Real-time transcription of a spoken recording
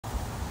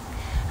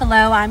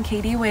Hello, I'm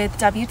Katie with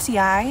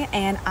WTI,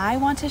 and I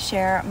want to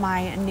share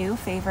my new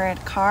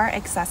favorite car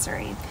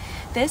accessory.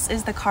 This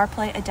is the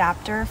CarPlay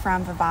adapter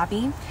from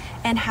Vevavi,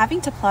 and having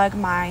to plug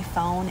my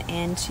phone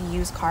in to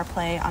use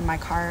CarPlay on my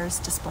car's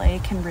display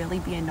can really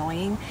be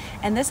annoying,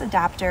 and this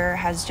adapter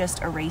has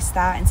just erased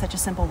that in such a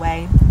simple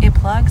way. It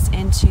plugs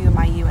into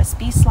my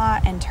USB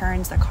slot and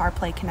turns the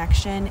CarPlay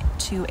connection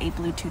to a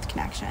Bluetooth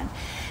connection.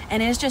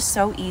 And it is just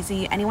so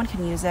easy, anyone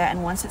can use it,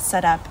 and once it's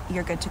set up,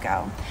 you're good to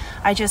go.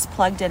 I just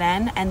plugged it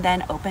in and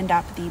then opened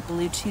up the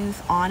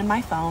Bluetooth on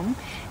my phone,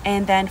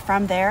 and then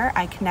from there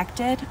I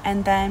connected,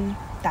 and then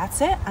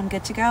that's it, I'm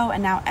good to go.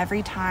 And now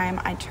every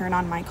time I turn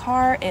on my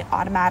car, it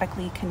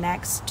automatically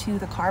connects to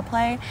the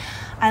CarPlay.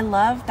 I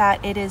love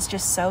that it is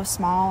just so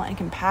small and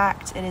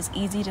compact. It is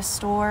easy to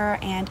store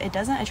and it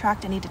doesn't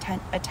attract any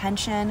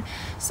attention,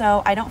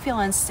 so I don't feel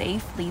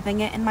unsafe leaving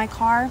it in my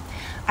car.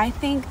 I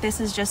think this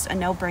is just a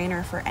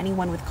no-brainer for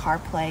anyone with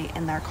CarPlay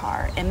in their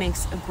car. It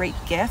makes a great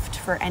gift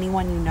for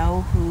anyone you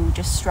know who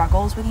just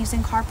struggles with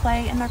using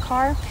CarPlay in their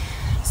car.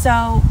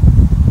 So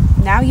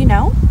now you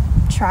know,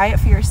 try it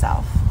for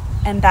yourself.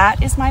 And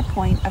that is my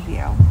point of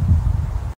view.